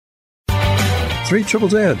3 Triple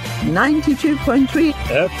Z. 92.3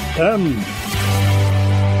 FM.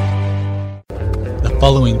 The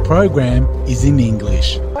following program is in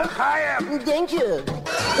English. Thank you.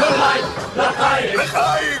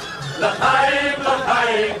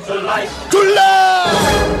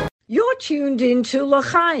 You're tuned in to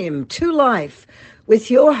L'chaim, to Life,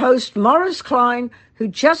 with your host Morris Klein, who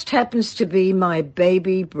just happens to be my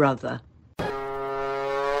baby brother.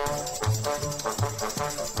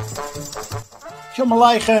 Shalom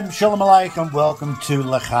Aleichem, welcome to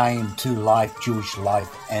L'chaim, to Life, Jewish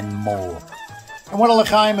Life and more. And what a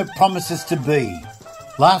L'chaim it promises to be.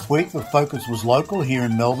 Last week the focus was local here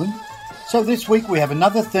in Melbourne, so this week we have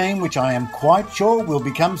another theme which I am quite sure will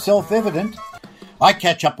become self-evident. I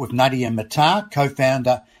catch up with Nadia Matar,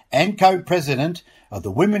 co-founder and co-president of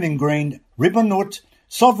the Women in Green Ribbonut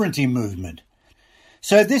Sovereignty Movement.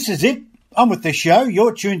 So this is it. On with the show.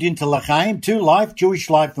 You're tuned into L'chaim, to Life, Jewish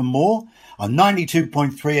Life and more on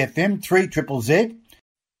 92.3 FM, 3 Triple Z.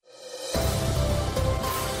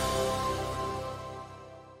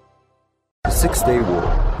 Six-Day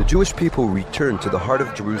War. The Jewish people returned to the heart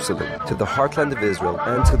of Jerusalem, to the heartland of Israel,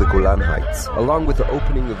 and to the Golan Heights. Along with the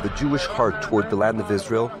opening of the Jewish heart toward the land of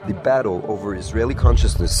Israel, the battle over Israeli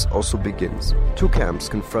consciousness also begins. Two camps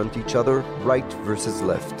confront each other, right versus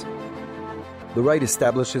left. The right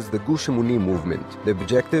establishes the Gush Emuni movement. The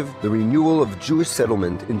objective, the renewal of Jewish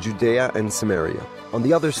settlement in Judea and Samaria. On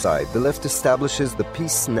the other side, the left establishes the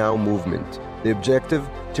Peace Now movement. The objective,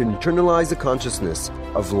 to internalize the consciousness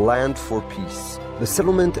of land for peace. The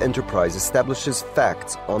settlement enterprise establishes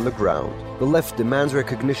facts on the ground. The left demands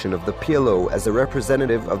recognition of the PLO as a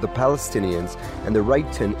representative of the Palestinians and the right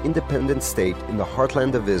to an independent state in the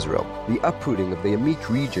heartland of Israel. The uprooting of the Yamit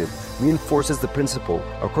region reinforces the principle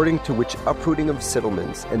according to which uprooting of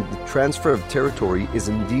settlements and the transfer of territory is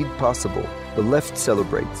indeed possible. The left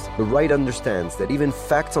celebrates. The right understands that even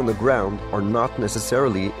facts on the ground are not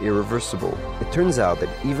necessarily irreversible. It turns out that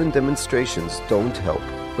even demonstrations don't help.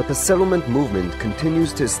 But the settlement movement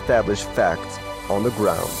continues to establish facts on the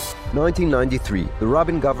ground. 1993, the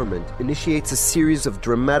Rabin government initiates a series of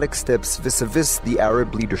dramatic steps vis-a-vis the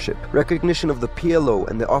Arab leadership. Recognition of the PLO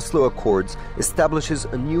and the Oslo Accords establishes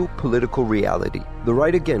a new political reality. The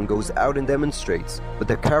right again goes out and demonstrates, but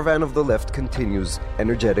the caravan of the left continues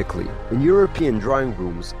energetically. In European drawing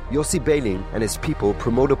rooms, Yossi Beilin and his people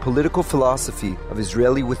promote a political philosophy of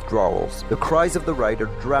Israeli withdrawals. The cries of the right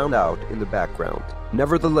are drowned out in the background.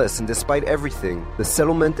 Nevertheless, and despite everything, the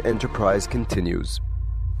settlement enterprise continues.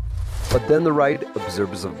 But then the right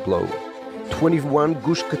observes a blow. 21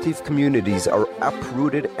 Gush Katif communities are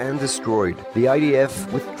uprooted and destroyed. The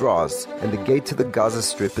IDF withdraws, and the gate to the Gaza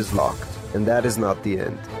Strip is locked. And that is not the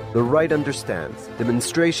end. The right understands.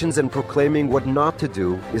 Demonstrations and proclaiming what not to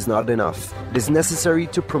do is not enough. It is necessary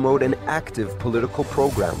to promote an active political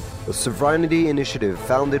program. The Sovereignty Initiative,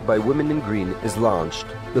 founded by Women in Green, is launched.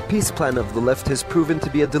 The peace plan of the left has proven to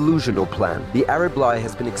be a delusional plan. The Arab lie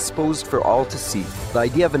has been exposed for all to see. The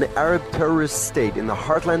idea of an Arab terrorist state in the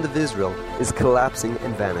heartland of Israel is collapsing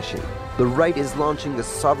and vanishing. The right is launching a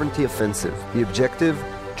sovereignty offensive. The objective?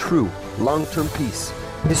 True, long-term peace.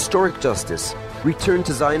 Historic justice, return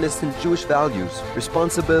to Zionist and Jewish values,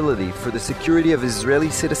 responsibility for the security of Israeli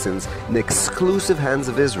citizens in the exclusive hands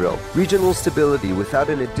of Israel, regional stability without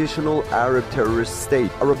an additional Arab terrorist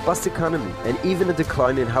state, a robust economy, and even a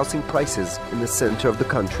decline in housing prices in the center of the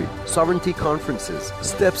country. Sovereignty conferences,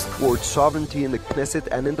 steps towards sovereignty in the Knesset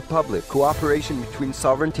and in the public, cooperation between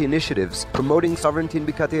sovereignty initiatives, promoting sovereignty in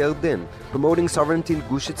Bikat Yarden, promoting sovereignty in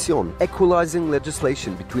Gush Etzion, equalizing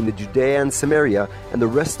legislation between the Judea and Samaria and the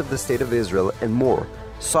rest of the state of Israel, and more.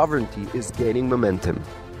 Sovereignty is gaining momentum.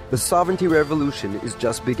 The sovereignty revolution is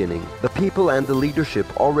just beginning. The people and the leadership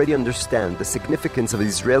already understand the significance of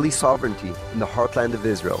Israeli sovereignty in the heartland of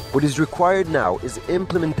Israel. What is required now is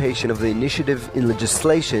implementation of the initiative in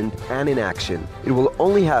legislation and in action. It will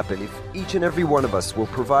only happen if each and every one of us will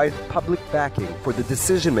provide public backing for the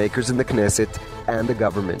decision makers in the Knesset and the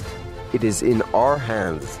government. It is in our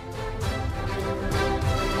hands.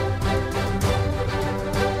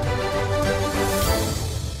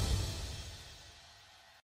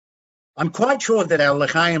 I'm quite sure that our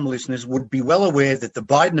L'chaim listeners would be well aware that the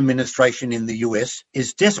Biden administration in the US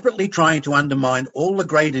is desperately trying to undermine all the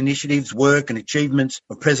great initiatives, work and achievements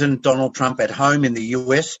of President Donald Trump at home in the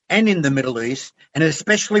US and in the Middle East, and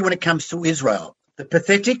especially when it comes to Israel. The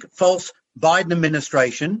pathetic, false Biden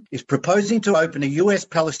administration is proposing to open a US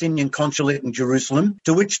Palestinian consulate in Jerusalem,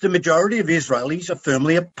 to which the majority of Israelis are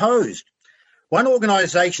firmly opposed. One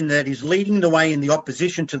organisation that is leading the way in the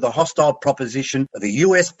opposition to the hostile proposition of a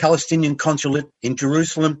US Palestinian consulate in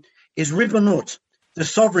Jerusalem is Ribbonut, the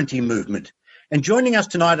sovereignty movement. And joining us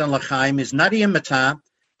tonight on L'chaim is Nadia Matar,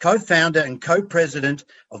 co-founder and co-president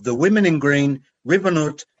of the Women in Green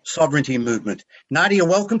Ribbonut Sovereignty Movement. Nadia,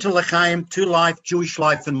 welcome to L'chaim, to Life, Jewish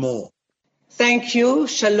Life and More. Thank you.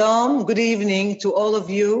 Shalom. Good evening to all of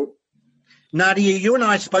you. Nadia, you and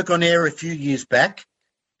I spoke on air a few years back.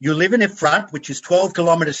 You live in Efrat, which is 12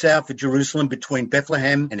 kilometers south of Jerusalem between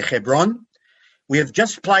Bethlehem and Hebron. We have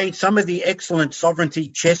just played some of the excellent Sovereignty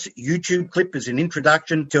Chess YouTube clip as an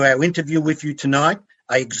introduction to our interview with you tonight.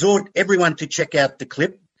 I exhort everyone to check out the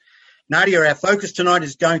clip. Nadia, our focus tonight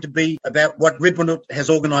is going to be about what Ribbonut has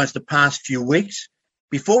organised the past few weeks.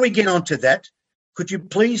 Before we get on to that, could you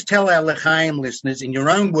please tell our L'chaim listeners, in your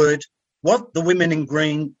own words, what the Women in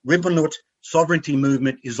Green Ribbonut Sovereignty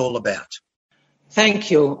Movement is all about?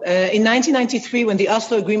 Thank you. In 1993, when the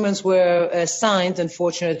Oslo agreements were signed,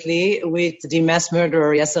 unfortunately, with the mass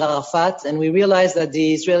murderer Yasser Arafat, and we realized that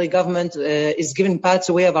the Israeli government is giving parts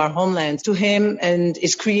away of our homeland to him and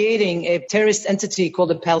is creating a terrorist entity called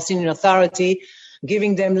the Palestinian Authority,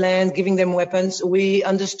 giving them land, giving them weapons, we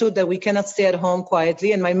understood that we cannot stay at home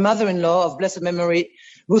quietly. And my mother-in-law of blessed memory,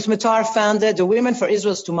 Ruth Matar, founded the Women for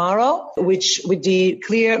Israel's Tomorrow, which with the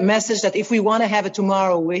clear message that if we want to have a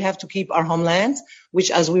tomorrow, we have to keep our homeland,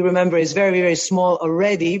 which, as we remember, is very, very small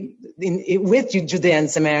already with Judea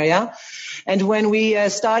and Samaria. And when we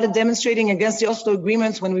started demonstrating against the Oslo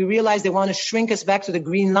agreements, when we realized they want to shrink us back to the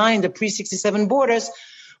green line, the pre-67 borders,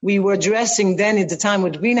 we were dressing then at the time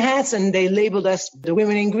with green hats, and they labeled us the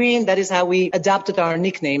Women in Green. That is how we adopted our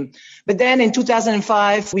nickname. But then in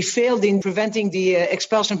 2005, we failed in preventing the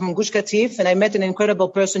expulsion from Gush Katif, and I met an incredible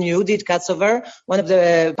person, Yehudit Katzover, one of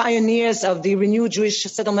the pioneers of the renewed Jewish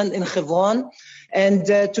settlement in Hebron.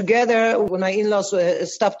 And together, when my in-laws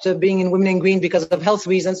stopped being in Women in Green because of health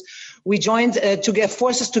reasons, we joined to get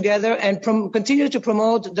forces together and continue to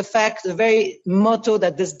promote the very motto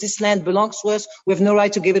that this land belongs to us. We have no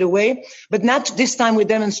right to give it away, but not this time with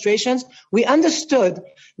demonstrations. We understood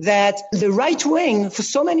that the right wing for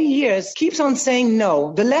so many years keeps on saying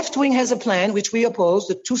no. The left wing has a plan, which we oppose,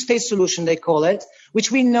 the two-state solution, they call it,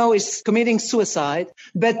 which we know is committing suicide.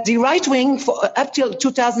 But the right wing, up till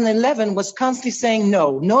 2011, was constantly saying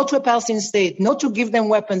no to a Palestinian state, no to give them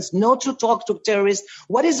weapons, no to talk to terrorists.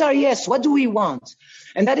 What is our yes? What do we want?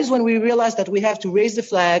 And that is when we realized that we have to raise the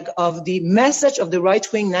flag of the message of the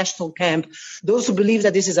right-wing national camp, those who believe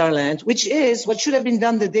that this is our land, which is what should have been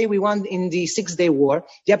done the day we won in the Six-Day War,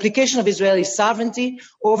 the application of Israeli sovereignty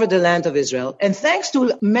over the land of Israel. And thanks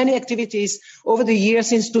to many activities over the years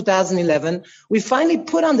since 2011, we finally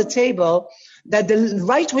put on the table that the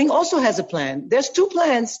right wing also has a plan. There's two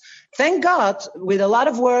plans. Thank God, with a lot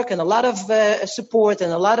of work and a lot of support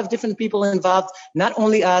and a lot of different people involved, not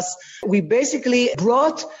only us, we basically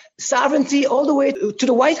brought sovereignty all the way to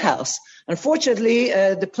the White House. Unfortunately,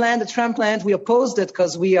 the Trump plan, we opposed it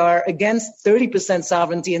because we are against 30%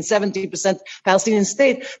 sovereignty and 70% Palestinian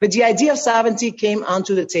state. But the idea of sovereignty came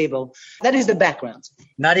onto the table. That is the background.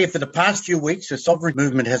 Nadia, for the past few weeks, the sovereign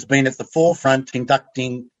movement has been at the forefront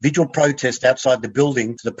conducting vigil protests outside the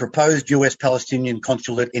building to the proposed U.S.-Palestinian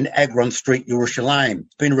consulate in Agron Street, Yerushalayim.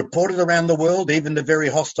 It's been reported around the world. Even the very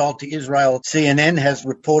hostile to Israel CNN has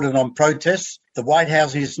reported on protests. The White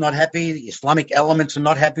House is not happy. The Islamic elements are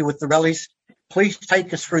not happy with the rallies. Please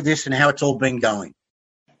take us through this and how it's all been going.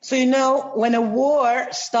 So, when a war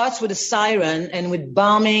starts with a siren and with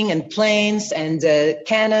bombing and planes and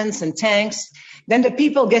cannons and tanks, then the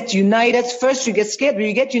people get united. First, you get scared, but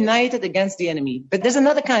you get united against the enemy. But there's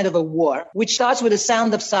another kind of a war, which starts with a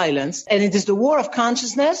sound of silence. And it is the war of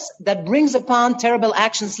consciousness that brings upon terrible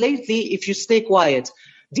actions lately if you stay quiet.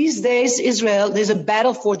 These days, Israel, there's a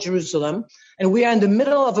battle for Jerusalem, and we are in the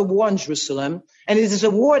middle of a war in Jerusalem. And it is a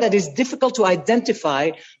war that is difficult to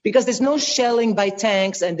identify because there's no shelling by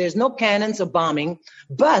tanks and there's no cannons or bombing.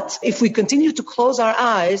 But if we continue to close our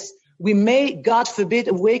eyes, we may, God forbid,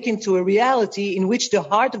 awaken to a reality in which the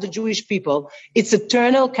heart of the Jewish people, its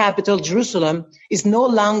eternal capital, Jerusalem, is no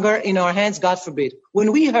longer in our hands, God forbid.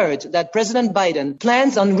 When we heard that President Biden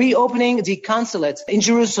plans on reopening the consulate in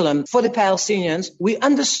Jerusalem for the Palestinians, we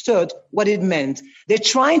understood what it meant. They're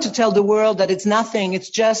trying to tell the world that it's nothing, it's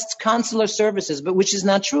just consular services, but which is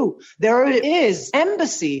not true. There is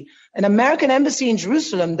an American embassy in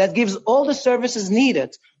Jerusalem that gives all the services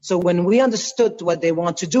needed. So when we understood what they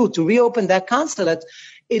want to do to reopen that consulate,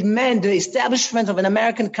 it meant the establishment of an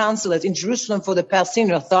American consulate in Jerusalem for the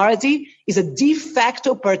Palestinian Authority is a de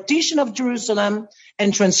facto partition of Jerusalem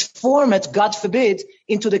and transform it, God forbid,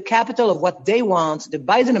 into the capital of what they want, the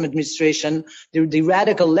Biden administration, the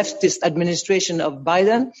radical leftist administration of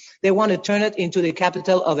Biden. They want to turn it into the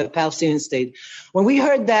capital of a Palestinian state. When we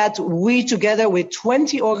heard that, we, together with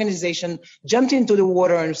 20 organizations, jumped into the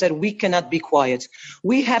water and said, we cannot be quiet.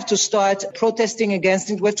 We have to start protesting against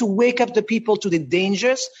it. We have to wake up the people to the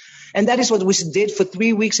dangers. And that is what we did for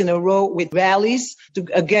 3 weeks in a row with rallies to,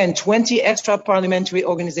 again, 20 extra parliamentary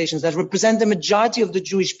organizations that represent the majority of the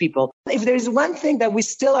Jewish people. If there is one thing that we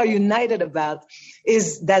still are united about,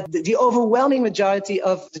 is that the overwhelming majority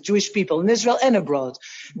of the Jewish people in Israel and abroad,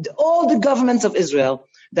 all the governments of Israel,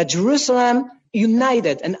 that Jerusalem,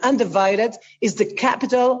 united and undivided, is the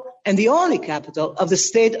capital and the only capital of the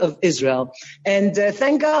state of Israel. And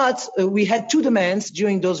thank God we had two demands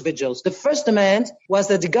during those vigils. The first demand was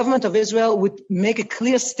that the government of Israel would make a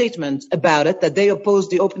clear statement about it, that they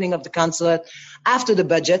opposed the opening of the consulate after the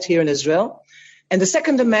budget here in Israel. And the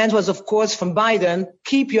second demand was, of course, from Biden,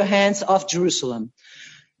 keep your hands off Jerusalem.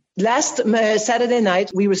 Last Saturday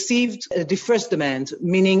night, we received the first demand,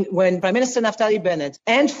 meaning when Prime Minister Naftali Bennett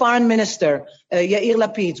and Foreign Minister Yair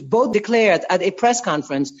Lapid both declared at a press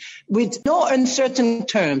conference with no uncertain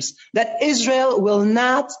terms that Israel will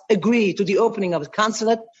not agree to the opening of the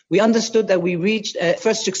consulate, we understood that we reached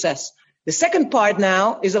first success. The second part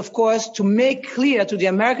now is, of course, to make clear to the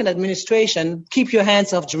American administration, keep your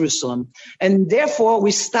hands off Jerusalem. And therefore,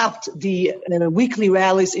 we stopped the weekly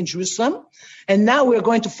rallies in Jerusalem. And now we're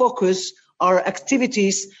going to focus our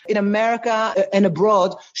activities in America and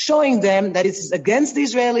abroad, showing them that it is against the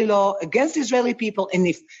Israeli law, against the Israeli people. And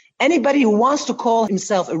if anybody who wants to call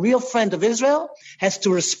himself a real friend of Israel has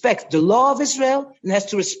to respect the law of Israel and has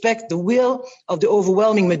to respect the will of the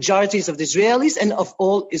overwhelming majorities of the Israelis and of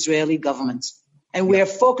all Israeli governments. And we are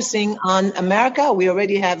focusing on America. We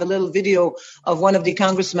already have a little video of one of the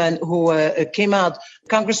congressmen who came out,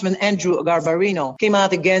 Congressman Andrew Garbarino, came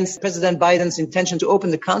out against President Biden's intention to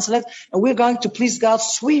open the consulate. And we're going to, please God,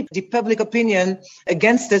 sweep the public opinion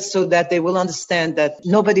against it so that they will understand that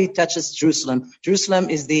nobody touches Jerusalem. Jerusalem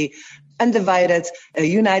is the undivided,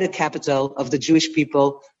 united capital of the Jewish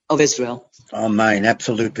people of Israel. Oh, man,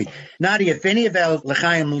 absolutely. Nadia, if any of our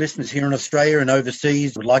L'chaim listeners here in Australia and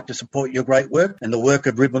overseas would like to support your great work and the work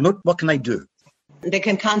of Ribonut, what can they do? They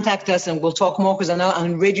can contact us and we'll talk more, because I know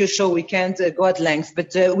on a radio show we can't go at length.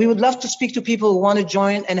 But we would love to speak to people who want to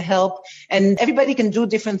join and help. And everybody can do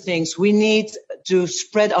different things. We need to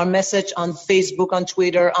spread our message on Facebook, on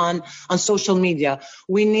Twitter, on social media.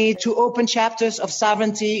 We need to open chapters of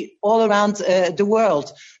sovereignty all around the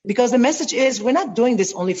world. Because the message is, we're not doing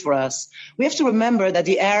this only for us. We have to remember that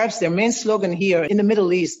the Arabs, their main slogan here in the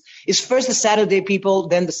Middle East is first the Saturday people,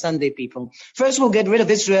 then the Sunday people. First we'll get rid of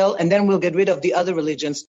Israel, and then we'll get rid of the other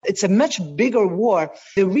religions. It's a much bigger war.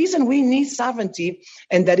 The reason we need sovereignty,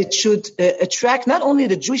 and that it should attract not only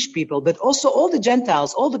the Jewish people, but also all the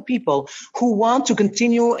Gentiles, all the people who want to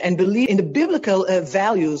continue and believe in the biblical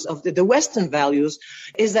values of the Western values,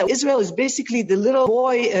 is that Israel is basically the little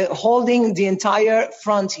boy holding the entire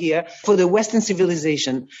front here for the Western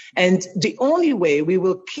civilization. And the only way we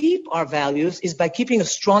will keep our values is by keeping a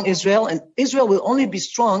strong Israel. And Israel will only be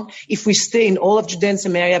strong if we stay in all of Judea and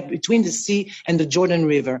Samaria between the sea and the Jordan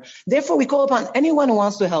River. Therefore, we call upon anyone who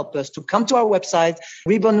wants to help us to come to our website,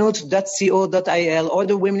 ribonut.co.il, or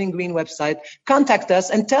the Women in Green website, contact us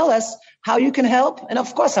and tell us how you can help. And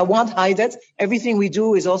of course, I won't hide it. Everything we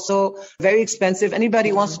do is also very expensive. Anybody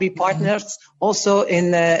who wants to be partners also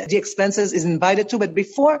in the expenses is invited to. But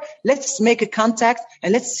before, let's make a contact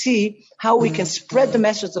and let's see how we can spread the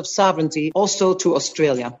message of sovereignty also to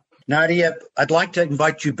Australia. Nadia, I'd like to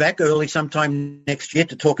invite you back early sometime next year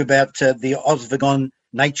to talk about the Oswegon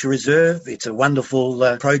Nature Reserve. It's a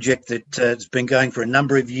wonderful project that has been going for a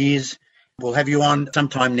number of years. We'll have you on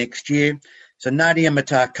sometime next year. So Nadia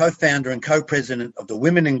Matar, co-founder and co-president of the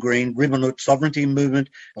Women in Green Ribonut Sovereignty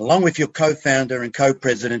Movement, along with your co-founder and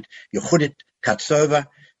co-president, Yehudit Katsova.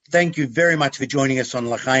 Thank you very much for joining us on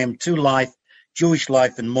L'chaim to Life, Jewish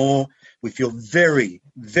Life and More, with your very,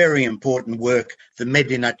 very important work for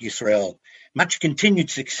Medinat Yisrael. Much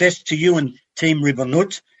continued success to you and Team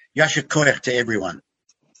Ribonut. Yasher koach to everyone.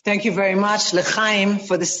 Thank you very much, L'chaim,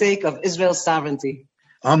 for the sake of Israel's sovereignty.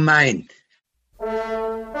 Amen.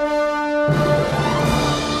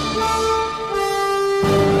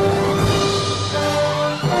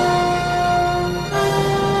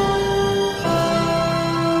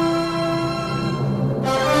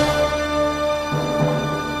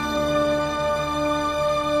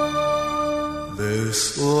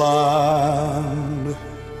 This land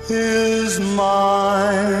is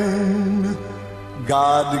mine,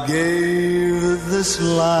 God gave this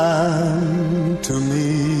land to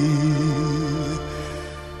me,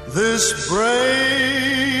 this brave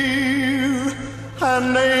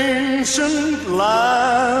and ancient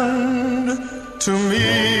land to me.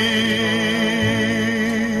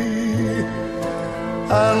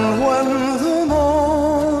 And when the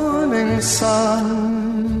morning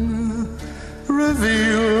sun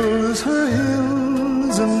reveals her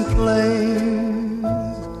hills and plains,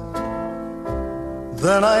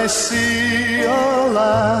 then I see a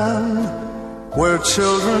land where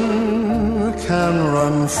children can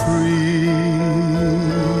run free.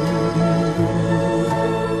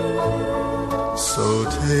 So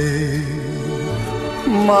take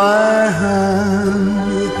my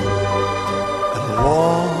hand and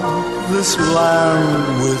walk this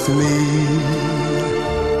land with me,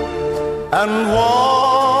 and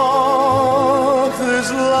walk this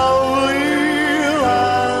lovely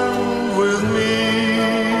land with me.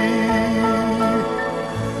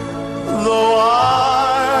 Though I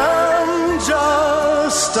am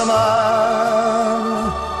just a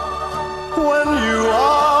man, when you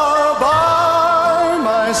are by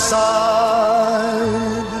my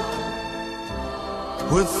side,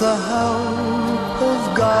 with the help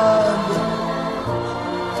of God,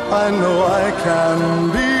 I know I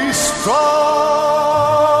can be strong.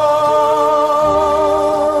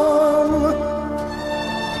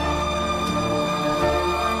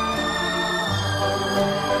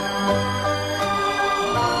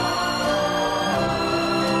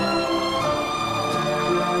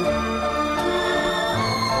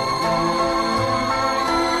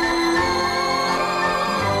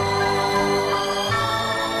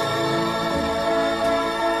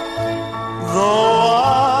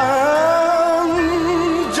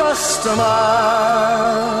 A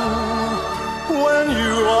man, when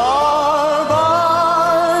you are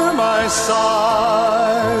by my side,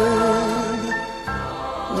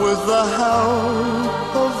 with the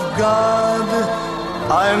help of God,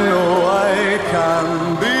 I know I can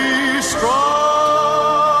be strong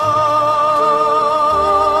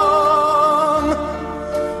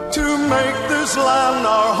to make this land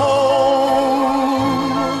our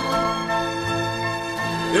home.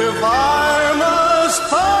 If I must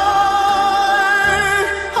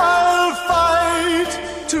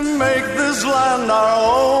make this land our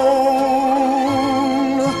own,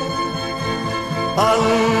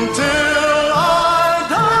 until I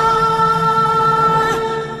die,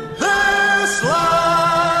 this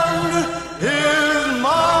land is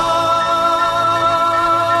mine.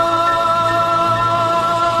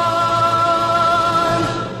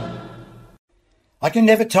 I can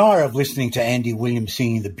never tire of listening to Andy Williams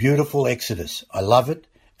singing the beautiful Exodus. I love it,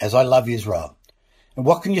 as I love Israel. And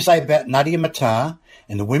what can you say about Nadia Matar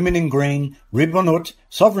and the Women in Green Ribbonut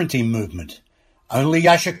sovereignty movement? Only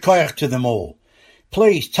Yasher Koyach to them all.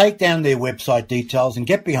 Please take down their website details and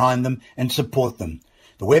get behind them and support them.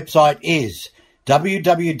 The website is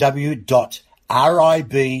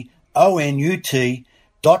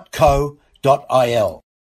www.ribonut.co.il.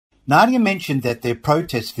 Nadia mentioned that their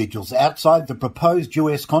protest vigils outside the proposed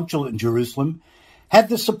US consulate in Jerusalem had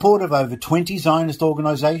the support of over 20 Zionist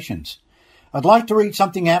organisations. I'd like to read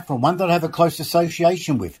something out from one that I have a close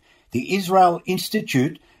association with, the Israel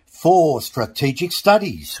Institute for Strategic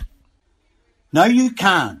Studies. No, you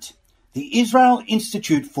can't. The Israel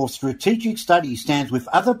Institute for Strategic Studies stands with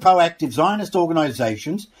other proactive Zionist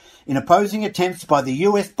organisations in opposing attempts by the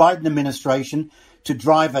US Biden administration to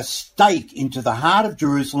drive a stake into the heart of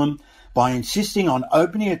Jerusalem by insisting on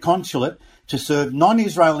opening a consulate to serve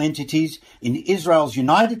non-Israel entities in Israel's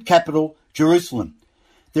united capital, Jerusalem.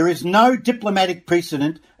 There is no diplomatic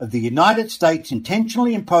precedent of the United States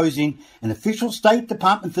intentionally imposing an official State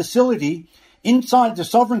Department facility inside the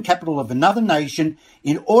sovereign capital of another nation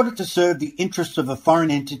in order to serve the interests of a foreign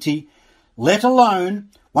entity, let alone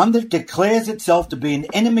one that declares itself to be an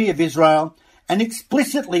enemy of Israel and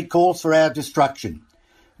explicitly calls for our destruction.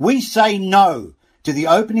 We say no to the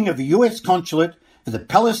opening of a US consulate for the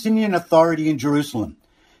Palestinian Authority in Jerusalem.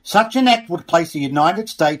 Such an act would place the United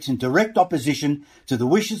States in direct opposition to the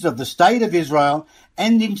wishes of the State of Israel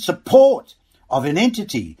and in support of an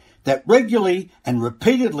entity that regularly and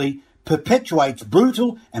repeatedly perpetuates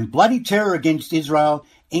brutal and bloody terror against Israel,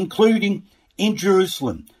 including in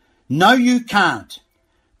Jerusalem. No, you can't.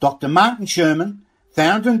 Dr. Martin Sherman,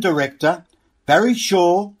 founder and director, Barry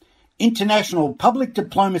Shaw, International Public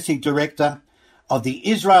Diplomacy Director of the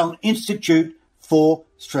Israel Institute for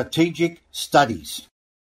Strategic Studies.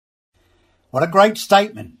 What a great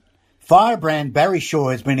statement. Firebrand Barry Shaw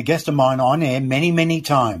has been a guest of mine on air many, many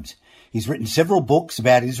times. He's written several books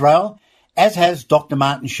about Israel, as has Dr.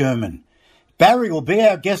 Martin Sherman. Barry will be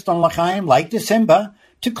our guest on L'chaim late December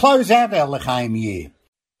to close out our L'chaim year.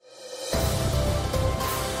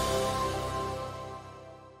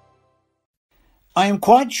 I am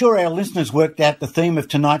quite sure our listeners worked out the theme of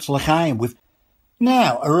tonight's L'chaim with...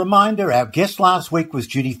 Now, a reminder, our guest last week was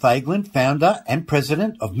Judy Fagelin, founder and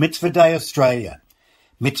president of Mitzvah Day Australia.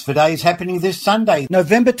 Mitzvah Day is happening this Sunday,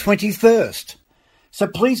 November 21st. So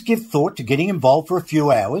please give thought to getting involved for a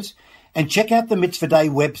few hours and check out the Mitzvah Day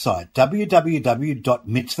website,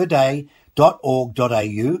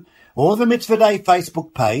 www.mitzvahday.org.au, or the Mitzvah Day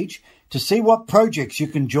Facebook page to see what projects you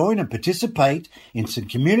can join and participate in some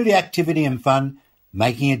community activity and fun,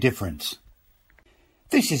 making a difference.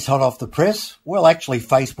 This is hot off the press. Well, actually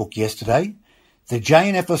Facebook yesterday. The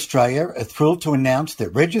JNF Australia are thrilled to announce that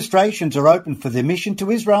registrations are open for their mission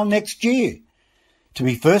to Israel next year. To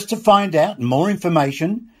be first to find out and more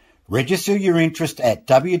information, register your interest at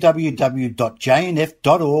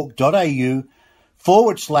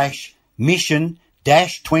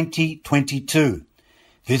www.jnf.org.au/mission-2022.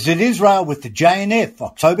 Visit Israel with the JNF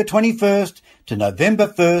October 21st to November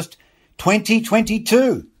 1st,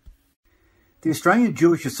 2022. The Australian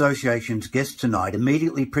Jewish Association's guest tonight,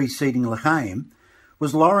 immediately preceding L'chaim,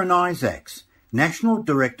 was Lauren Isaacs, National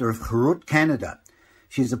Director of Harut Canada.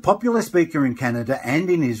 She is a popular speaker in Canada and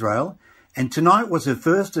in Israel, and tonight was her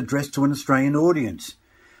first address to an Australian audience.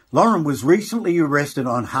 Lauren was recently arrested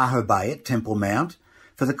on Har HaBayit, Temple Mount,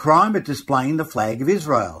 for the crime of displaying the flag of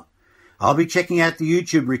Israel. I'll be checking out the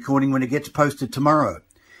YouTube recording when it gets posted tomorrow.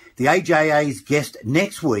 The AJA's guest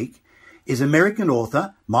next week is American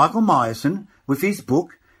author Michael Meyerson with his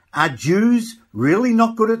book, Are Jews Really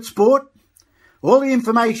Not Good at Sport? All the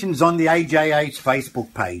information's on the AJA's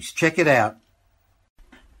Facebook page. Check it out.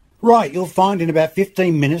 Right, you'll find in about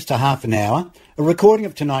 15 minutes to half an hour a recording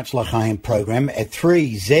of tonight's L'chaim program at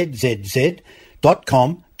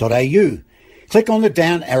 3zzz.com.au. Click on the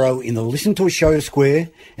down arrow in the Listen to a Show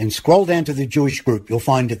square and scroll down to the Jewish group. You'll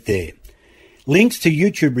find it there. Links to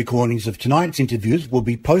YouTube recordings of tonight's interviews will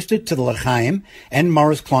be posted to the L'chaim and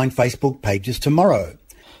Morris Klein Facebook pages tomorrow.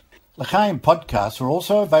 L'chaim podcasts are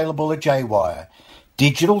also available at J-Wire,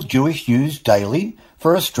 digital Jewish news daily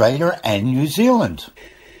for Australia and New Zealand.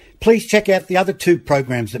 Please check out the other two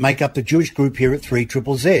programs that make up the Jewish group here at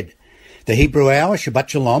 3ZZZ. The Hebrew Hour, Shabbat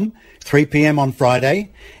Shalom, 3 p.m. on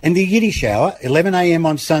Friday, and the Yiddish Hour, 11 a.m.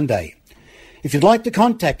 on Sunday. If you'd like to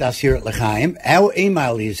contact us here at L'chaim, our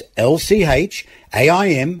email is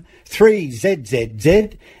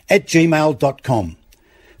lchaim3zzz@gmail.com.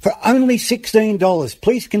 For only $16,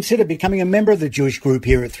 please consider becoming a member of the Jewish group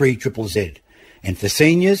here at 3ZZZ. And for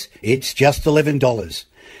seniors, it's just $11.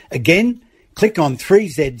 Again, click on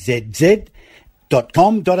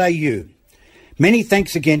 3zzz.com.au. Many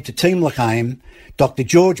thanks again to Team L'chaim, Dr.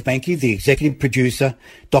 George Banky, the executive producer,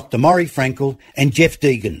 Dr. Maury Frankel, and Jeff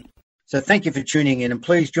Deegan. So thank you for tuning in, and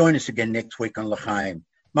please join us again next week on L'chaim.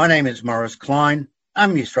 My name is Morris Klein.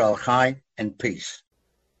 I'm Yisrael Chai, and peace.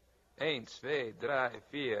 1, 2, 3,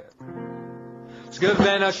 4. Es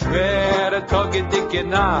gewinnt a schwere Tage, dicke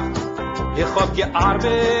Nacht. Ich hab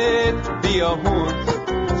gearbeitet wie ein Hund.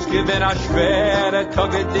 Es gewinnt a schwere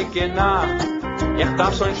Tage, dicke Nacht. Ich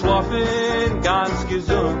darf schon schlafen, ganz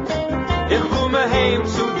gesund. Ich komme heim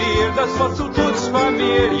zu dir, das was du tust von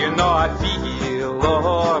mir. You know I feel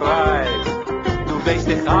alright. Du weißt,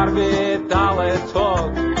 ich arbeite alle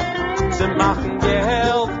Tag. Sie machen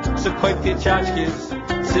Geld, sie kauft die Tschatschkes.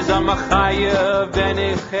 Sie ist am Achaie, wenn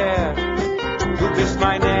ich her. Du bist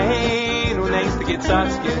mein Ein und einzige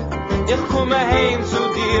Zatzke. Ich komme heim zu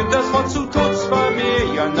dir, das was du tust von mir.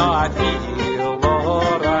 You know I feel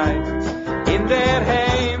alright. In der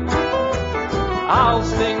Heim,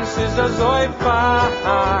 als Dings ist so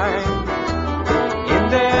fein. In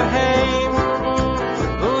der Heim,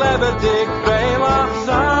 lebe dich freilich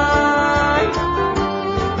sein.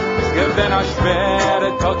 Es gewinnt a schwere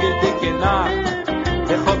Tage, dicke Nacht.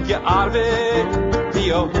 Ich hab gearbeitet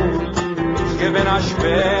wie ein Hund. Es gewinnt a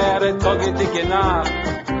schwere Tage, dicke Nacht.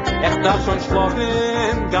 Ich darf schon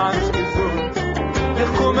schlafen, ganz gesund.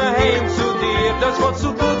 Ich komme heim zu dir, das was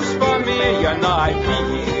du tust bei mir. Ja, na, I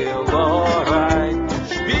feel alright.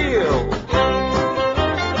 Spiel!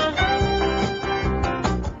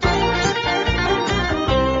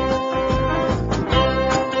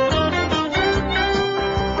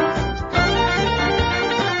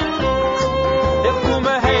 Ich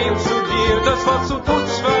komme heim zu dir, das was du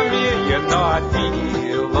tust bei mir. Ja, na, I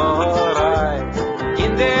feel alright.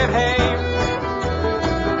 In der Heim,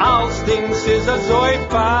 als Dings ist so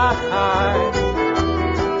fein.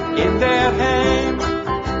 In der Heim,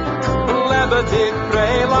 lebe dich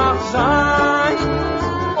freilich sein.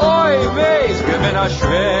 Oi, weiß, gewinn a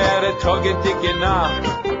schwere Tage, dicke Nacht.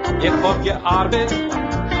 Ich hab gearbeitet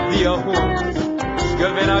wie ein Hund.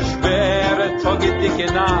 Gewinn a schwere Tage,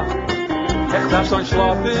 dicke Nacht. Ich darf schon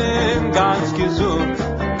schlafen, ganz gesund.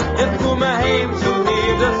 Ich komme heim zu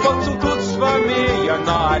dir, das Wurzel tut's von mir. You're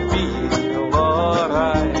not feel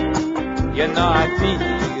alright. You're not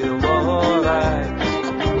feel